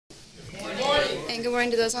and good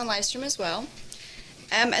morning to those on live stream as well.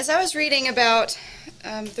 As I was reading about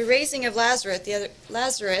the raising of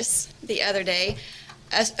Lazarus the other day,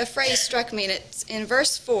 a phrase struck me, and it's in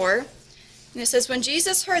verse 4, and it says, "When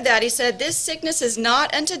Jesus heard that, he said, 'This sickness is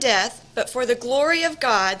not unto death, but for the glory of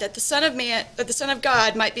God, that the Son of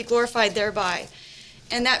God might be glorified thereby.'"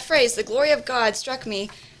 And that phrase, the glory of God, struck me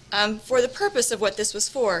for the purpose of what this was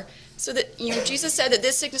for. So that, Jesus said that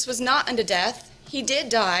this sickness was not unto death. He did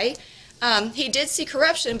die. He did see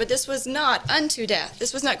corruption, but this was not unto death.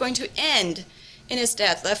 This was not going to end in his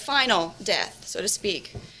death, a final death, so to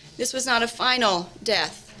speak. This was not a final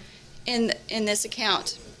death in this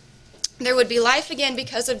account. There would be life again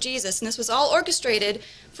because of Jesus, and this was all orchestrated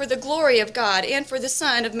for the glory of God and for the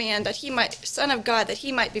Son of God, that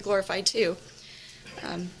he might be glorified too.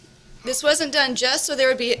 This wasn't done just so there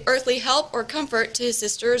would be earthly help or comfort to his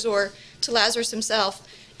sisters or to Lazarus himself.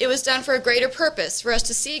 It was done for a greater purpose, for us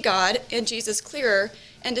to see God and Jesus clearer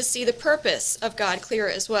and to see the purpose of God clearer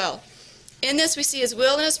as well. In this, we see his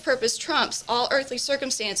will and his purpose trumps all earthly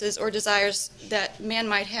circumstances or desires that man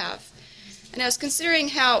might have. And I was considering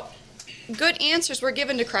how good answers were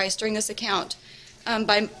given to Christ during this account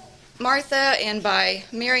by Martha and by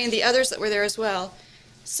Mary and the others that were there as well.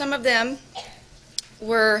 Some of them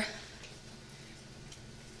were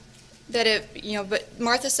but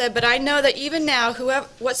Martha said, "But I know that even now,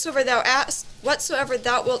 whatsoever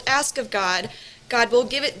thou wilt ask of God, God will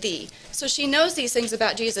give it thee." So she knows these things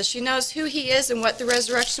about Jesus. She knows who he is and what the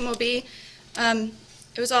resurrection will be. It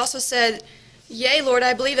was also said, "Yea, Lord,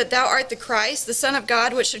 I believe that thou art the Christ, the Son of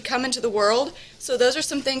God, which should come into the world." So those are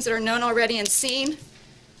some things that are known already and seen.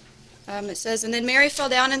 It says, "And then Mary fell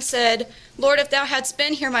down and said, Lord, if thou hadst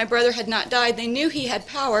been here, my brother had not died." They knew he had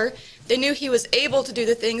power. They knew he was able to do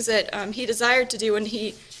the things that he desired to do and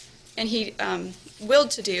he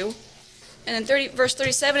willed to do. And in verse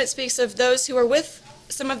 37, it speaks of those who were with,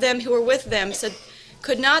 some of them who were with them, said,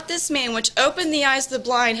 "Could not this man which opened the eyes of the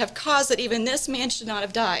blind have caused that even this man should not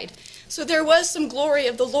have died?" So there was some glory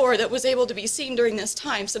of the Lord that was able to be seen during this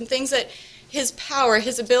time. Some things that his power,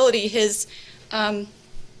 his ability, his, I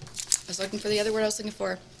was looking for the other word I was looking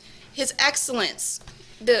for, his excellence,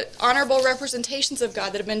 the honorable representations of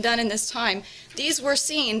God that have been done in this time, these were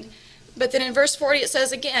seen. But then in verse 40 it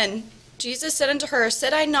says again, Jesus said unto her,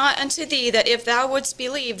 "Said I not unto thee that if thou wouldst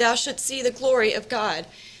believe, thou shouldst see the glory of God?"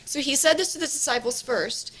 So he said this to the disciples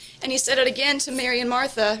first, and he said it again to Mary and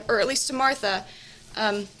Martha, or at least to Martha,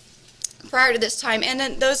 prior to this time, and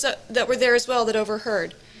then those that were there as well that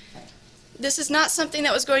overheard. This is not something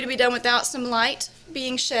that was going to be done without some light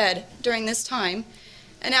being shed during this time.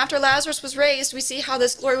 And after Lazarus was raised, we see how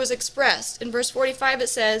this glory was expressed. In verse 45 it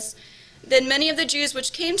says, "Then many of the Jews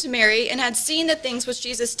which came to Mary and had seen the things which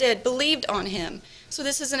Jesus did believed on him." So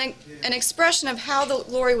this is an expression of how the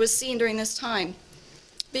glory was seen during this time.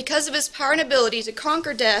 Because of his power and ability to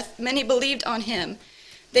conquer death, many believed on him.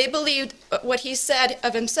 They believed what he said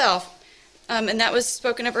of himself. And that was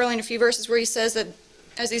spoken of earlier in a few verses where he says that,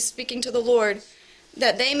 as he's speaking to the Lord,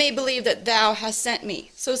 that they may believe that thou hast sent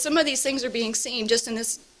me. So some of these things are being seen just in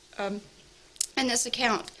this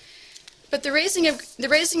account. But the raising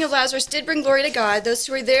of Lazarus did bring glory to God. Those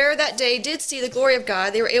who were there that day did see the glory of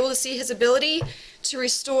God. They were able to see his ability to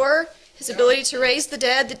restore, his ability to raise the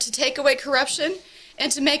dead, to take away corruption,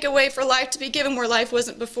 and to make a way for life to be given where life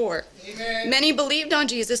wasn't before. Amen. Many believed on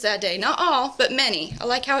Jesus that day. Not all, but many. I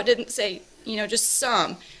like how it didn't say, just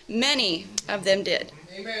some. Many of them did.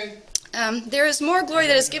 Amen. There is more glory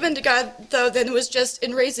that is given to God, though, than was just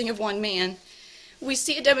in raising of one man. We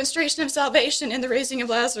see a demonstration of salvation in the raising of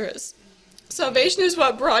Lazarus. Salvation is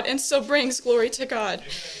what brought and still brings glory to God.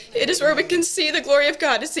 It is where we can see the glory of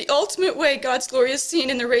God. It's the ultimate way God's glory is seen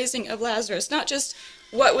in the raising of Lazarus. Not just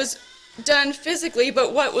what was done physically,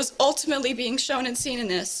 but what was ultimately being shown and seen in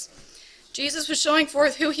this. Jesus was showing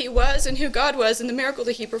forth who he was and who God was in the miracle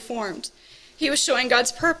that he performed. He was showing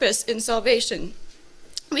God's purpose in salvation.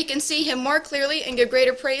 We can see him more clearly and give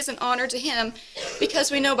greater praise and honor to him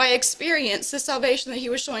because we know by experience the salvation that he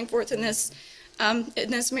was showing forth in this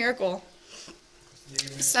miracle.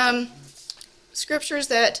 Amen. Some scriptures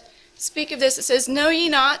that speak of this, it says, "Know ye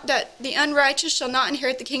not that the unrighteous shall not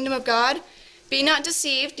inherit the kingdom of God? Be not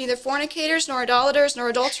deceived, neither fornicators, nor idolaters, nor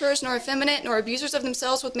adulterers, nor effeminate, nor abusers of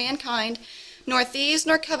themselves with mankind, nor thieves,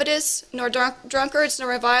 nor covetous, nor drunkards, nor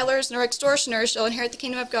revilers, nor extortioners shall inherit the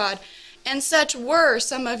kingdom of God. And such were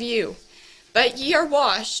some of you. But ye are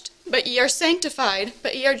washed, but ye are sanctified,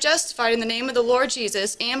 but ye are justified in the name of the Lord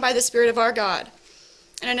Jesus, and by the Spirit of our God."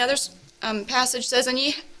 And another passage says, And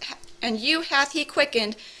you hath he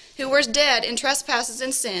quickened, who were dead in trespasses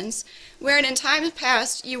and sins, wherein in times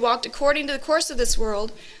past you walked according to the course of this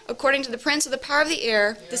world, according to the prince of the power of the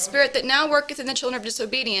air, the spirit that now worketh in the children of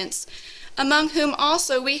disobedience, among whom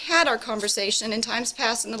also we had our conversation in times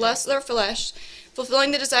past in the lusts of our flesh,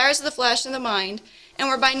 fulfilling the desires of the flesh and the mind, and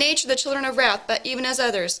were by nature the children of wrath, but even as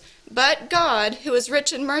others. But God, who is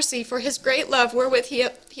rich in mercy, for his great love wherewith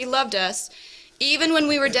he loved us, even when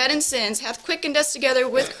we were dead in sins, hath quickened us together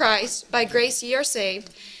with Christ. By grace ye are saved,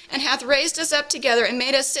 and hath raised us up together and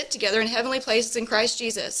made us sit together in heavenly places in Christ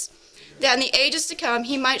Jesus, that in the ages to come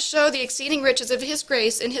he might show the exceeding riches of his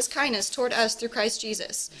grace and his kindness toward us through Christ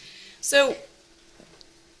Jesus. So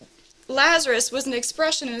Lazarus was an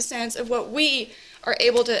expression, in a sense, of what we are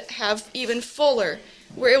able to have even fuller.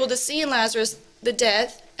 We're able to see in Lazarus the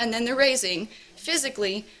death and then the raising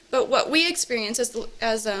physically, but what we experience as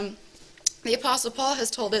the Apostle Paul has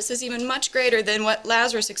told us is even much greater than what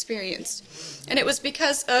Lazarus experienced. And it was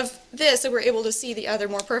because of this that we're able to see the other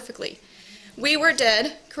more perfectly. We were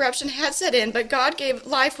dead, corruption had set in, but God gave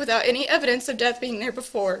life without any evidence of death being there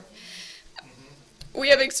before. We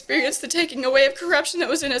have experienced the taking away of corruption that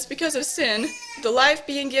was in us because of sin, the life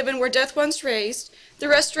being given where death once raised, the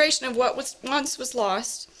restoration of what once was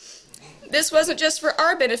lost. This wasn't just for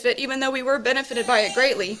our benefit, even though we were benefited by it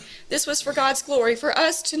greatly. This was for God's glory, for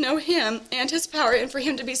us to know him and his power, and for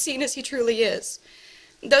him to be seen as he truly is.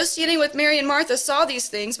 Those standing with Mary and Martha saw these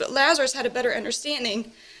things, but Lazarus had a better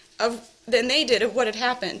understanding than they did of what had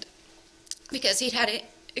happened, because he'd had it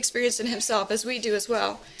experienced in himself, as we do as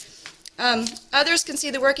well. Others can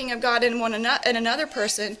see the working of God in another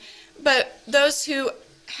person, but those who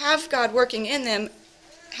have God working in them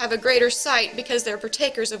have a greater sight because they're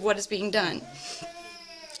partakers of what is being done.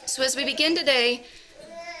 So as we begin today,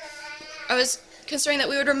 I was considering that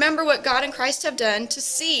we would remember what God and Christ have done, to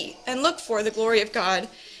see and look for the glory of God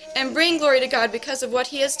and bring glory to God because of what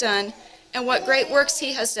he has done and what great works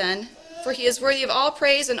he has done, for he is worthy of all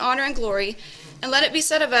praise and honor and glory. And let it be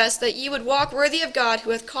said of us that ye would walk worthy of God,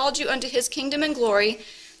 who hath called you unto his kingdom and glory,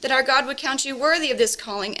 that our God would count you worthy of this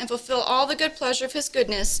calling, and fulfill all the good pleasure of his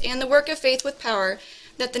goodness, and the work of faith with power,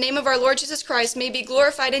 that the name of our Lord Jesus Christ may be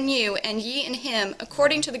glorified in you, and ye in him,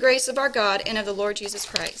 according to the grace of our God and of the Lord Jesus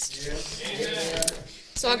Christ. Amen.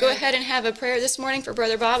 So I'll go ahead and have a prayer this morning for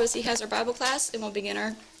Brother Bob as he has our Bible class, and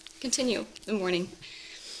we'll continue the morning.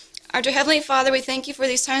 Our dear Heavenly Father, we thank you for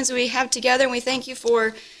these times that we have together, and we thank you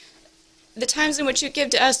for the times in which you give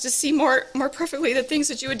to us to see more perfectly the things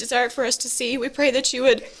that you would desire for us to see. We pray that you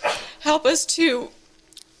would help us to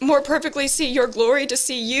more perfectly see your glory, to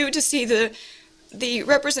see you, to see the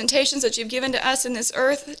representations that you've given to us in this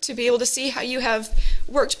earth, to be able to see how you have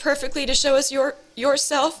worked perfectly to show us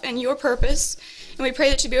yourself and your purpose. And we pray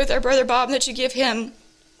that you be with our brother Bob, and that you give him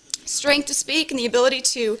strength to speak and the ability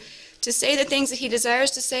to say the things that he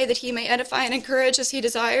desires to say, that he may edify and encourage as he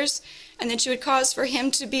desires, and that you would cause for him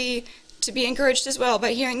to be encouraged as well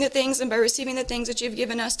by hearing the things and by receiving the things that you've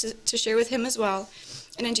given us to share with him as well.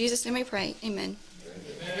 And in Jesus' name we pray. Amen.